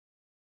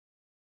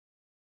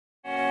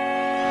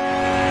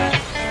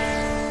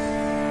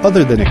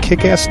Other than a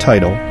kick-ass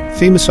title,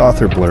 famous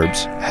author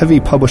blurbs, heavy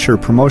publisher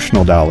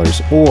promotional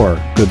dollars,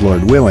 or, good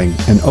Lord willing,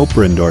 an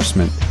Oprah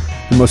endorsement,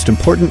 the most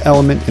important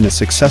element in a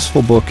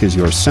successful book is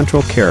your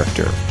central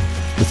character.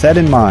 With that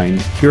in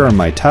mind, here are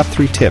my top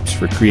 3 tips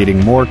for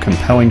creating more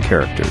compelling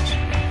characters.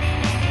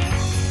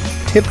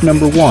 Tip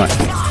number 1.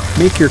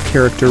 Make your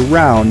character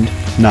round,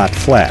 not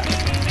flat.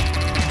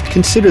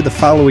 Consider the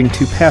following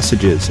 2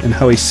 passages and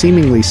how a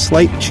seemingly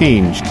slight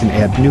change can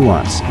add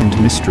nuance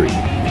and mystery.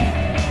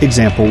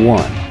 Example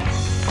 1.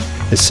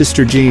 As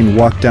Sister Jane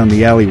walked down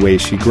the alleyway,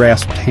 she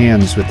grasped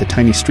hands with the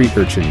tiny street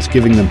urchins,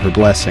 giving them her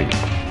blessing.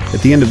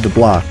 At the end of the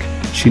block,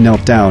 she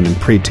knelt down and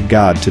prayed to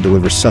God to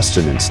deliver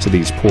sustenance to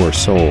these poor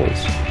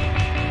souls.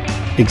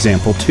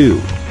 Example 2.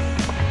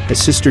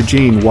 As Sister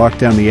Jane walked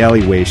down the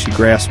alleyway, she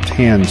grasped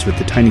hands with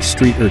the tiny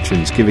street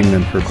urchins, giving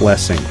them her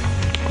blessing.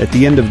 At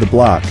the end of the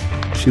block,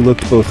 she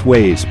looked both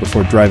ways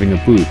before driving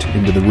a boot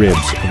into the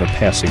ribs of a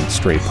passing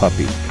stray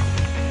puppy.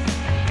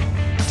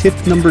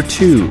 Tip number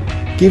 2.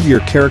 Give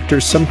your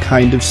character some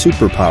kind of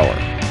superpower.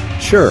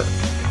 Sure,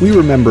 we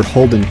remember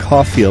Holden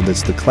Caulfield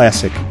as the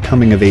classic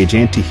coming-of-age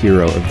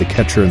anti-hero of The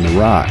Catcher in the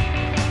Rye.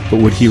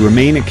 But would he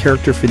remain a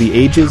character for the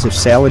ages if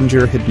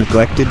Salinger had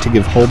neglected to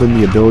give Holden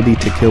the ability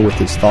to kill with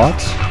his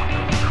thoughts?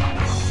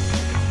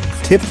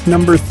 Tip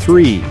number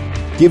 3.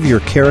 Give your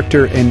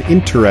character an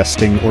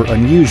interesting or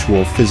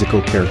unusual physical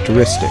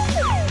characteristic.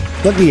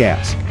 Let me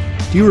ask,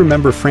 do you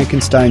remember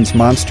Frankenstein's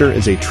monster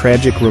as a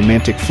tragic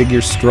romantic figure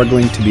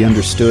struggling to be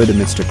understood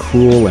amidst a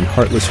cruel and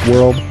heartless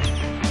world?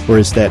 Or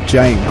as that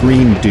giant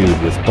green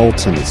dude with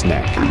bolts in his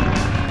neck?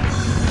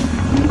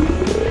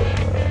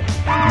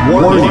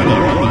 Warning!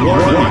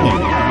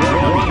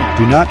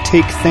 Do not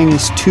take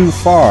things too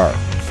far.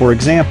 For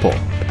example,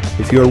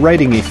 if you are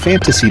writing a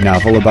fantasy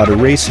novel about a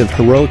race of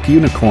heroic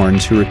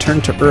unicorns who return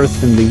to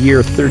Earth in the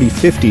year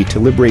 3050 to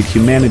liberate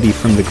humanity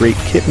from the Great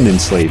Kitten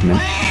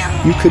enslavement,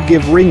 you could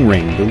give Ring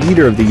Ring, the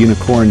leader of the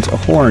unicorns, a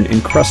horn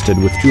encrusted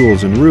with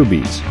jewels and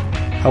rubies.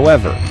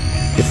 However,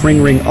 if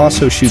Ring Ring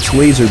also shoots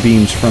laser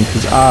beams from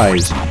his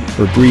eyes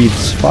or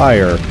breathes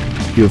fire,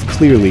 you have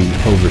clearly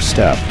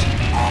overstepped.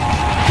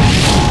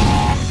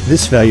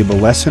 This valuable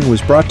lesson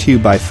was brought to you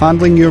by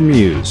Fondling Your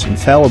Muse,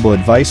 infallible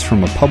advice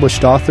from a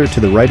published author to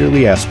the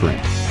writerly aspirant,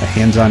 a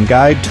hands-on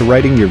guide to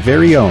writing your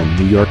very own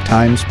New York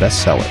Times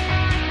bestseller.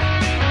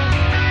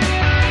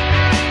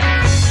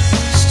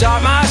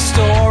 Start my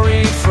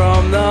story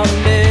from the